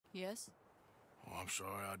Yes? Oh, I'm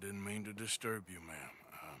sorry, I didn't mean to disturb you, ma'am.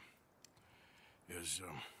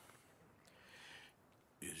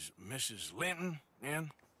 Is Mrs. Linton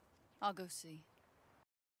in? I'll go see.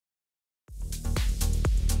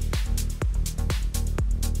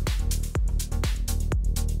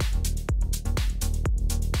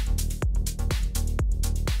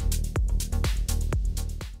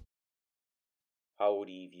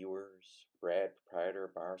 Howdy viewers, Brad, proprietor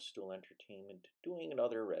of Barstool Entertainment, doing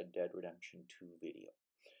another Red Dead Redemption 2 video.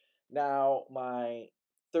 Now, my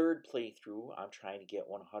third playthrough, I'm trying to get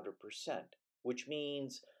 100%, which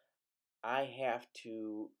means I have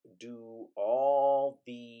to do all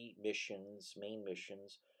the missions, main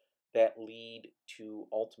missions, that lead to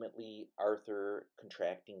ultimately Arthur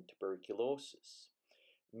contracting tuberculosis.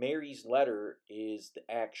 Mary's letter is the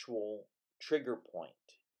actual trigger point.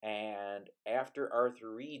 And after Arthur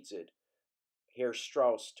reads it, Herr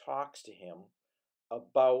Strauss talks to him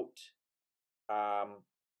about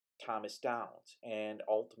Thomas Downs. And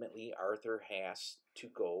ultimately, Arthur has to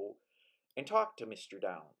go and talk to Mr.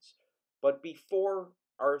 Downs. But before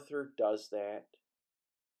Arthur does that,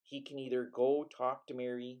 he can either go talk to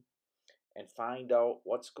Mary and find out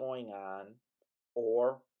what's going on,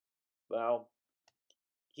 or, well,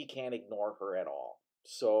 he can't ignore her at all.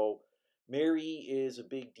 So Mary is a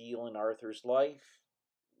big deal in Arthur's life.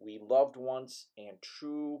 We loved once and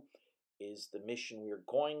true is the mission we're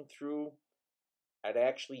going through. I'd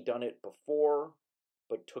actually done it before,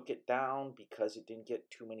 but took it down because it didn't get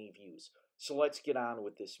too many views. So let's get on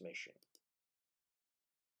with this mission.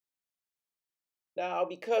 Now,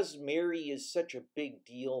 because Mary is such a big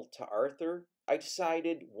deal to Arthur, I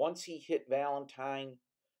decided once he hit Valentine,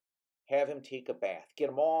 have him take a bath. Get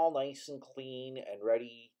him all nice and clean and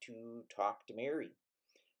ready to talk to Mary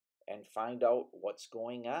and find out what's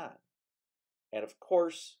going on. And of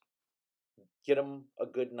course, get him a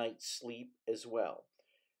good night's sleep as well.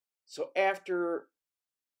 So after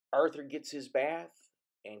Arthur gets his bath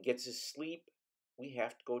and gets his sleep, we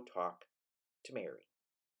have to go talk to Mary.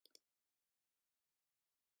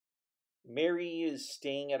 Mary is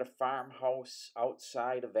staying at a farmhouse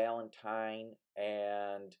outside of Valentine,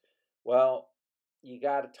 and, well, you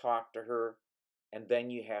got to talk to her, and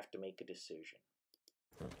then you have to make a decision.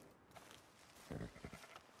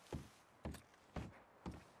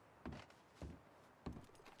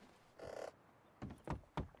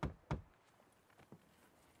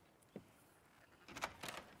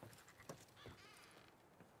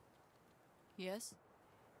 Yes?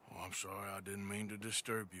 Oh, I'm sorry, I didn't mean to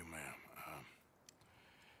disturb you, ma'am.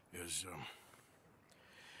 Is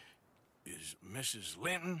Mrs.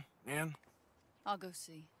 Linton in? I'll go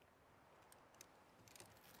see.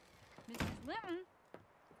 Mrs. Linton?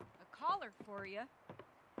 A caller for you.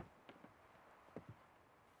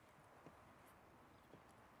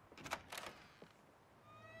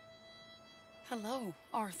 Hello,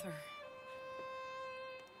 Arthur.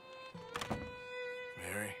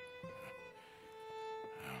 Mary?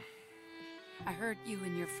 I heard you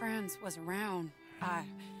and your friends was around.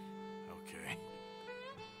 Okay.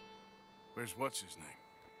 Where's what's-his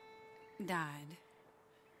name? Died.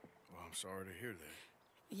 Well, I'm sorry to hear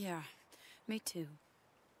that. Yeah, me too.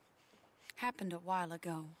 Happened a while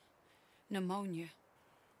ago. Pneumonia.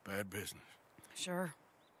 Bad business. Sure.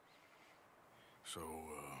 So,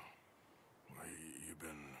 well,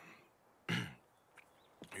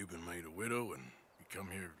 you've been made a widow and you come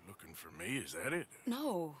here looking for me, is that it?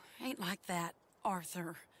 No, ain't like that,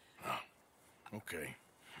 Arthur. Oh, okay.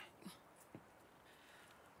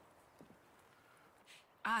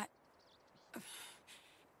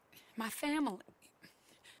 My family.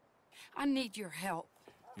 I need your help.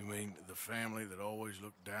 You mean the family that always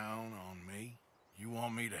looked down on me? You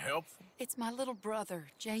want me to help them? It's my little brother,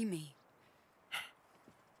 Jamie.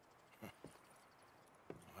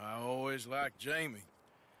 I always liked Jamie,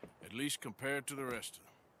 at least compared to the rest of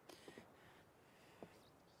them.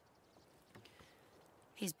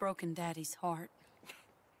 He's broken Daddy's heart.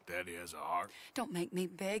 Daddy has a heart. Don't make me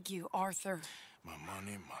beg you, Arthur. My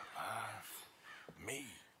money, my life, me.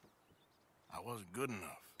 I wasn't good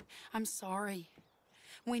enough. I'm sorry.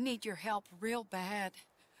 We need your help real bad.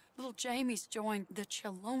 Little Jamie's joined the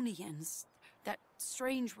Chelonians, that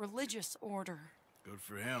strange religious order. Good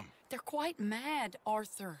for him. They're quite mad,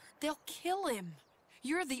 Arthur. They'll kill him.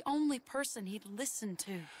 You're the only person he'd listen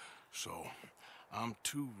to. So, I'm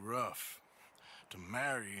too rough to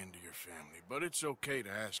marry into your family, but it's okay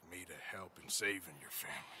to ask me to help in saving your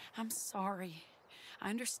family. I'm sorry. I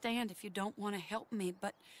understand if you don't want to help me,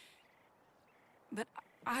 but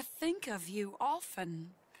I think of you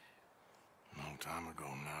often. Long time ago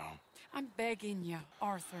now. I'm begging you,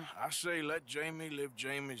 Arthur. I say let Jamie live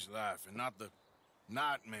Jamie's life and not the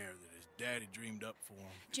nightmare that his daddy dreamed up for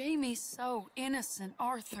him. Jamie's so innocent,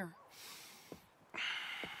 Arthur.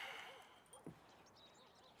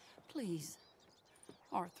 Please,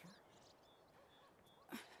 Arthur.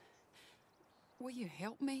 Will you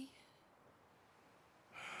help me?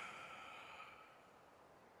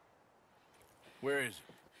 Where is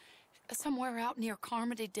it? Somewhere out near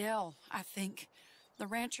Carmody Dell, I think. The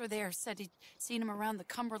rancher there said he'd seen him around the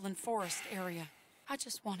Cumberland Forest area. I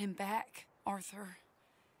just want him back, Arthur.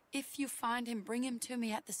 If you find him, bring him to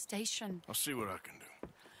me at the station. I'll see what I can do.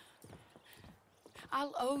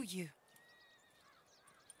 I'll owe you.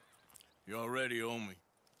 You already owe me.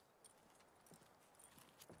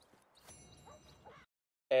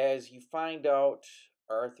 As you find out,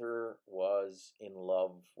 Arthur was in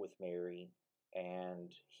love with Mary,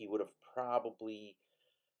 and he would have probably,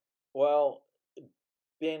 well,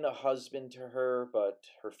 been a husband to her, but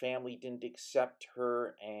her family didn't accept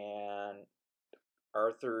her, and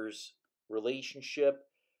Arthur's relationship,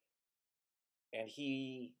 and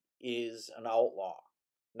he is an outlaw.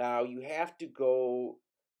 Now, you have to go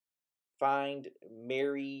find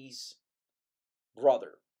Mary's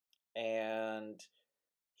brother, and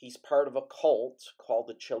he's part of a cult called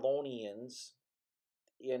the Chelonians.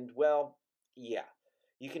 And, well, yeah.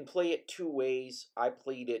 You can play it two ways. I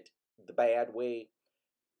played it the bad way.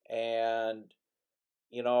 And,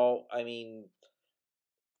 you know, I mean,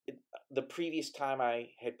 the previous time I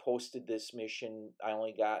had posted this mission, I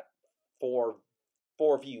only got four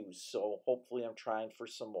views. So hopefully I'm trying for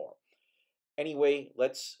some more. Anyway,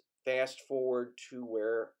 let's fast forward to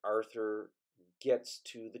where Arthur gets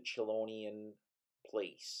to the Chelonian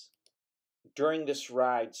place. During this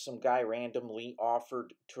ride, some guy randomly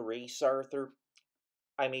offered to race Arthur.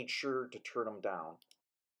 I made sure to turn him down.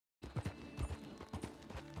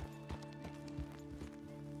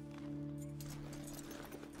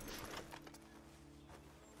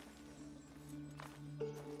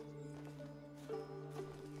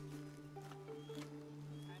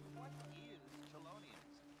 And what is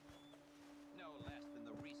Chelonians? No less than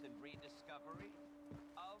the recent rediscovery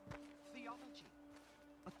of theology.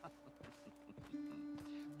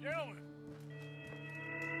 Gentlemen!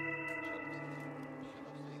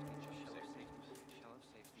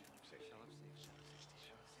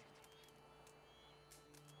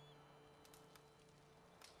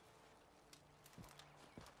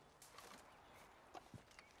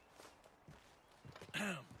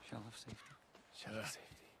 Shell of safety. Shell of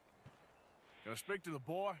safety. Can I speak to the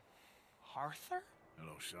boy? Arthur?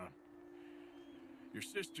 Hello, son. Your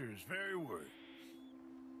sister is very worried.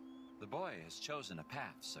 The boy has chosen a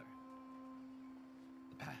path, sir.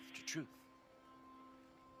 The path to truth.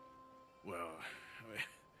 Well,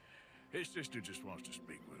 his sister just wants to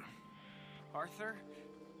speak with him. Arthur,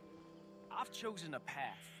 I've chosen a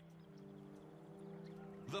path.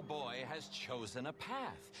 The boy has chosen a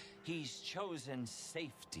path. He's chosen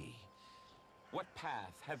safety. What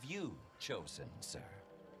path have you chosen, sir?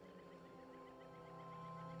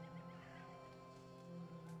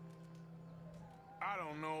 I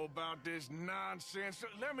don't know about this nonsense.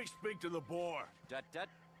 Let me speak to the boy. Dut.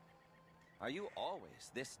 Are you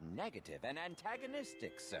always this negative and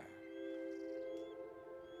antagonistic, sir?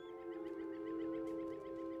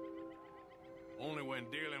 Only when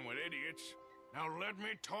dealing with idiots. Now let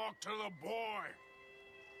me talk to the boy.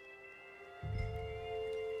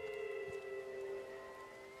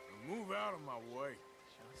 Now move out of my way.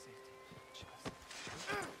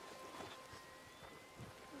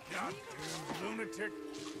 Goddamn lunatic.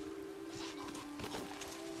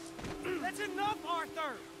 That's enough,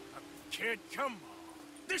 Arthur! Kid, come on.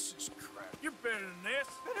 This is crap. You're better than this.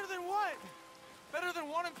 Better than what? Better than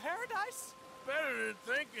one in paradise? Better than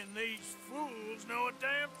thinking these fools know a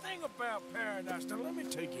damn thing about paradise. Now let me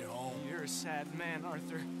take you home. You're a sad man,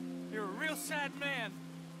 Arthur. You're a real sad man.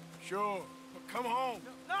 Sure, but come home.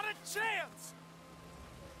 No, not a chance!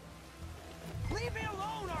 Leave me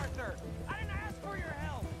alone, Arthur! I didn't ask for your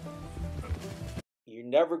help! You're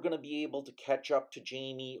never going to be able to catch up to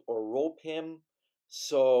Jamie or rope him,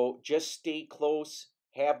 so just stay close,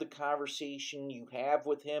 have the conversation you have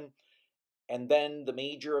with him, and then the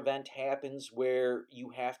major event happens where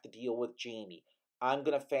you have to deal with Jamie. I'm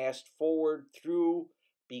going to fast forward through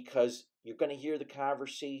because you're going to hear the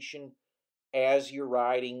conversation as you're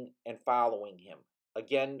riding and following him.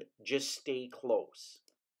 Again, just stay close.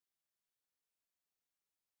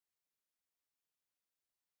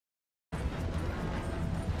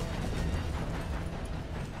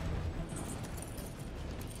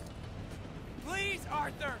 Please,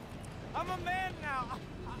 Arthur! I'm a man now.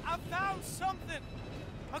 I found something.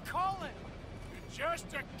 a calling. You're just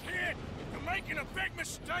a kid. You're making a big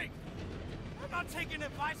mistake. I'm not taking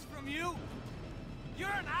advice from you. You're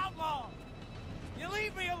an outlaw. You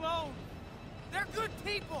leave me alone. They're good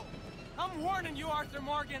people. I'm warning you, Arthur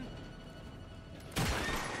Morgan.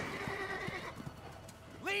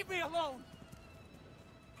 Leave me alone.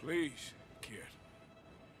 Please, kid.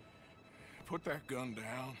 Put that gun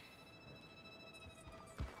down.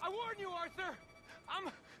 I warn you, Arthur. I'm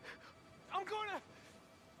gonna...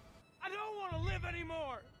 I don't want to live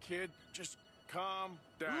anymore. Kid, just calm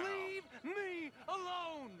down. Leave me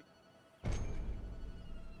alone.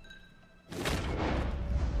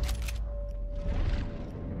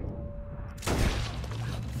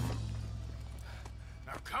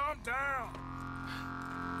 Now calm down.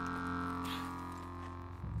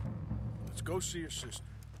 Let's go see your sister.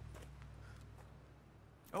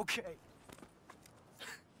 Okay.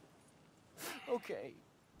 Okay.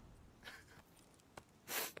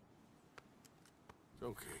 It's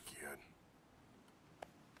okay, kid.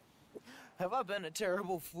 Have I been a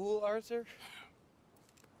terrible fool, Arthur?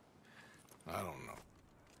 I don't know.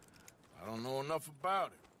 I don't know enough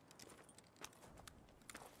about it.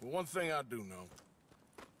 But one thing I do know.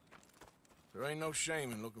 There ain't no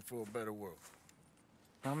shame in looking for a better world.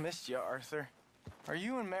 I missed you, Arthur. Are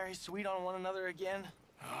you and Mary sweet on one another again?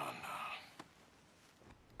 Oh,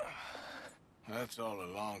 no. That's all a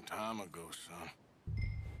long time ago, son.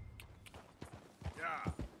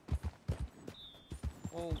 Yeah.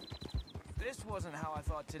 Well, this wasn't how I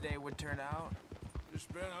thought today would turn out. It's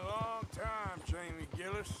been a long time, Jamie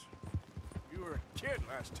Gillis. You were a kid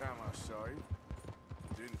last time I saw you.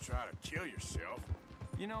 Didn't try to kill yourself.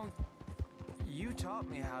 You know, you taught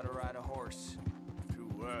me how to ride a horse. Too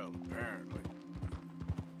well, apparently.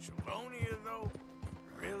 Chelonia, though?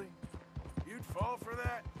 Really? You'd fall for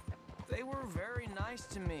that? They were very nice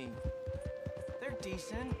to me. They're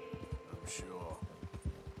decent. I'm sure.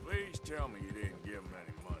 Please tell me you didn't give them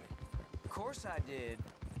any money. Of course I did.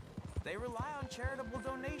 They rely on charitable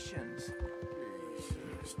donations.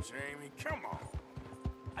 Jesus, Jamie, come on.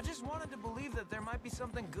 I just wanted to believe that there might be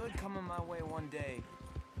something good coming my way one day.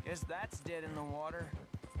 Guess that's dead in the water.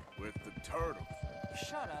 With the turtle.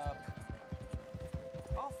 Shut up.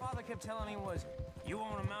 All Father kept telling me was, you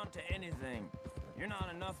won't amount to anything. You're not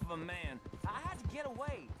enough of a man. I had to get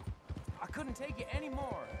away. I couldn't take it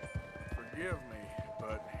anymore. Forgive me,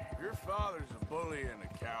 but your father's a bully and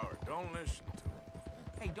a coward. Don't listen to him.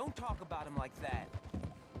 Hey, don't talk about him like that.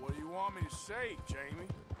 What do you want me to say, Jamie?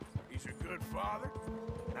 He's a good father?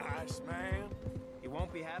 Nice man? He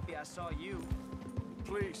won't be happy I saw you.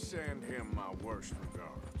 Please send him my worst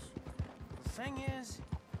regards. The thing is,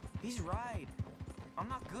 he's right. I'm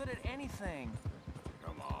not good at anything.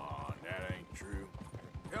 Come on, that ain't true.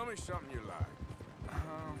 Tell me something you like.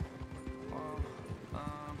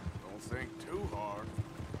 Don't think too hard.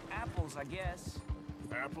 Apples, I guess.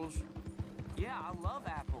 Apples? Yeah, I love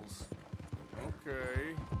apples.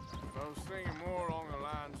 Okay. I was thinking more along the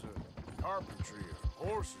lines of carpentry or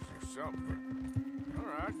horses or something. All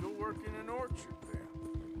right, go work in an orchard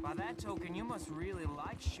then. By that token, you must really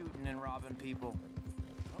like shooting and robbing people.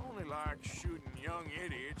 I only like shooting young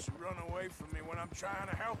idiots who run away from me when I'm trying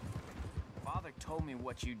to help them. Father told me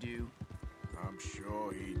what you do. I'm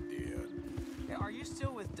sure he did. Hey, are you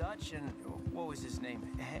still with Dutch and... what was his name?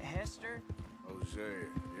 Hester? Hosea.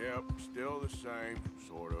 Yep, still the same,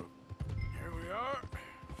 sort of. Here we are.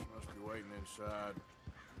 Must be waiting inside.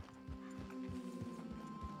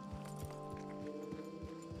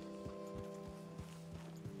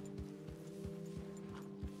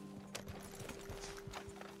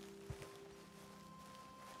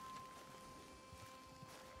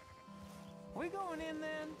 We going in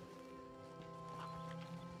then?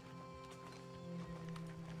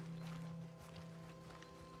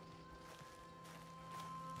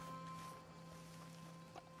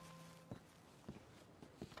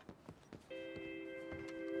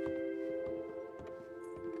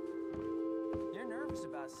 You're nervous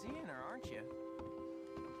about seeing her, aren't you?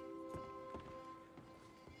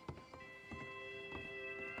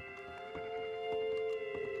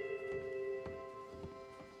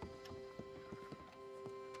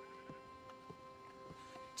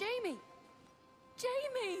 Jamie!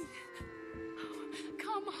 Jamie!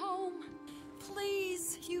 Come home.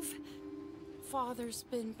 Please, Father's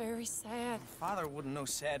been very sad. Father wouldn't know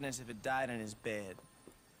sadness if it died in his bed.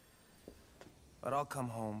 But I'll come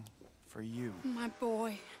home for you. My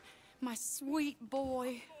boy. My sweet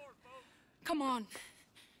boy. Come on.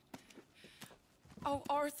 Oh,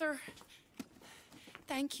 Arthur.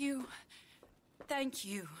 Thank you. Thank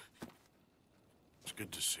you. It's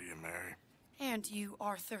good to see you, Mary. And you,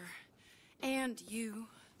 Arthur. And you.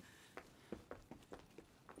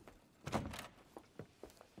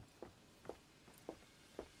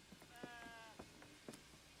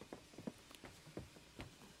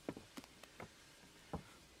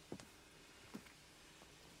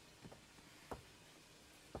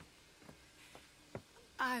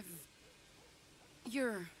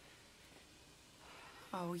 You're...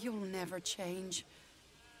 Oh, you'll never change.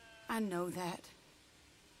 I know that.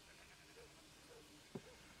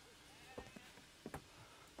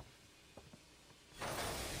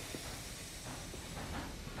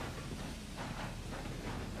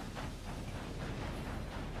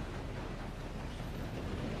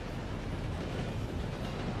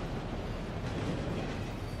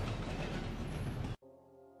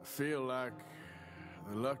 I feel like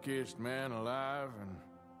the luckiest man alive, and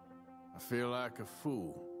I feel like a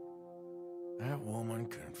fool. That woman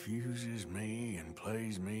confuses me and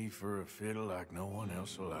plays me for a fiddle like no one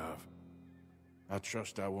else alive. I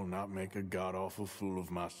trust I will not make a god-awful fool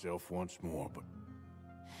of myself once more, but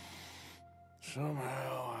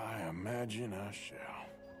somehow I imagine I shall.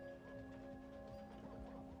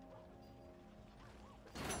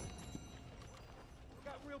 I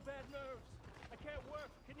got real bad nerves. I can't work.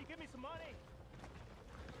 Can you give me some money?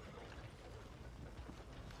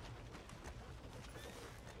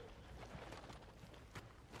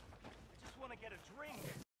 I just want to get a drink.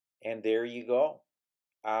 And there you go.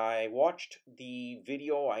 I watched the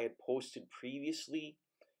video I had posted previously.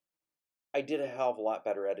 I did a hell of a lot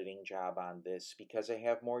better editing job on this because I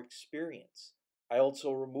have more experience. I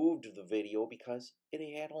also removed the video because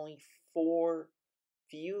it had only 4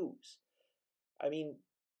 views. I mean,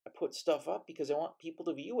 I put stuff up because I want people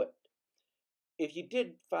to view it. If you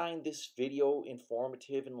did find this video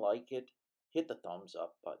informative and like it, hit the thumbs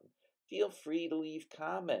up button. Feel free to leave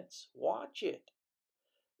comments. Watch it.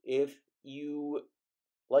 If you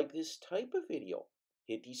like this type of video,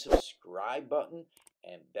 hit the subscribe button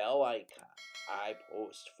and bell icon. I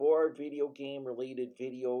post 4 video game related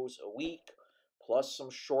videos a week, plus some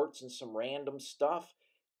shorts and some random stuff.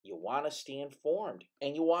 You want to stay informed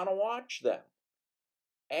and you want to watch them.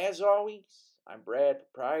 As always, I'm Brad,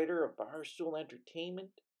 proprietor of Barstool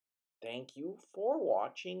Entertainment. Thank you for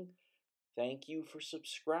watching, thank you for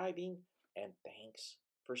subscribing, and thanks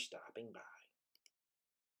for stopping by.